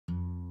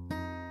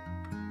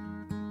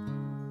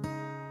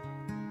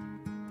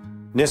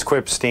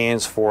NSQIP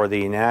stands for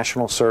the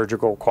National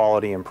Surgical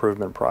Quality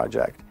Improvement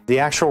Project. The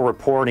actual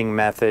reporting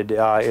method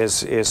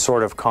is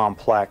sort of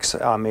complex.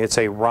 It's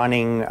a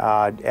running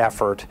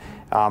effort,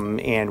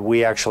 and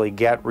we actually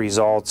get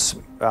results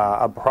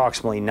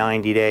approximately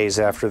 90 days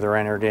after they're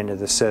entered into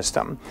the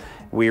system.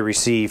 We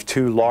receive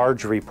two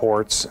large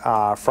reports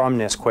from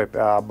NSQIP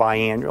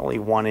biannually,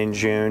 one in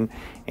June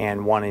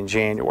and one in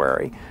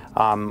January.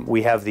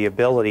 We have the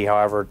ability,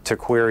 however, to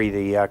query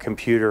the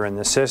computer in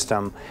the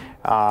system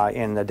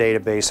in the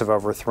database of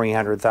over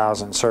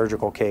 300,000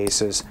 surgical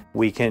cases.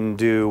 We can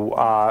do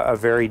a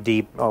very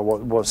deep,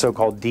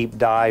 so-called deep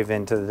dive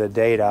into the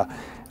data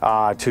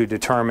to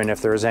determine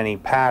if there's any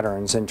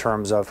patterns in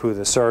terms of who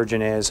the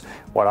surgeon is,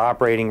 what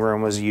operating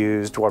room was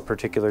used, what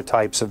particular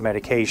types of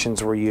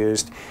medications were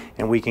used,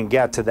 and we can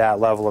get to that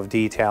level of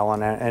detail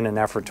in an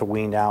effort to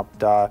wean out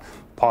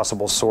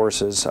possible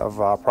sources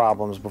of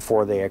problems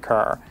before they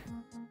occur.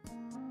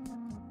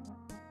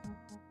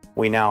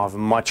 We now have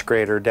much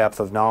greater depth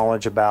of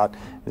knowledge about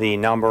the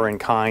number and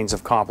kinds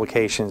of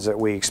complications that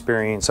we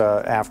experience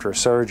after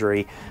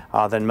surgery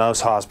than most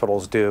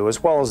hospitals do,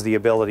 as well as the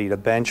ability to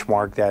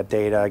benchmark that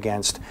data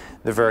against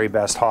the very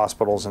best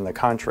hospitals in the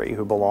country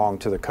who belong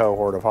to the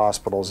cohort of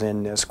hospitals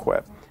in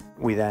NSQIP.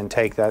 We then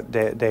take that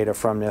data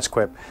from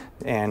NSQIP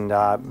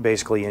and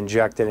basically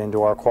inject it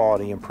into our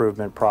quality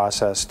improvement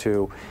process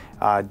to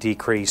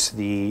decrease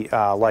the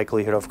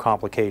likelihood of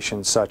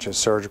complications such as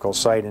surgical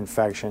site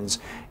infections,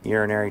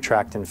 urinary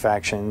tract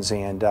infections,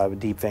 and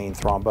deep vein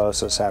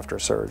thrombosis after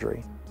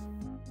surgery.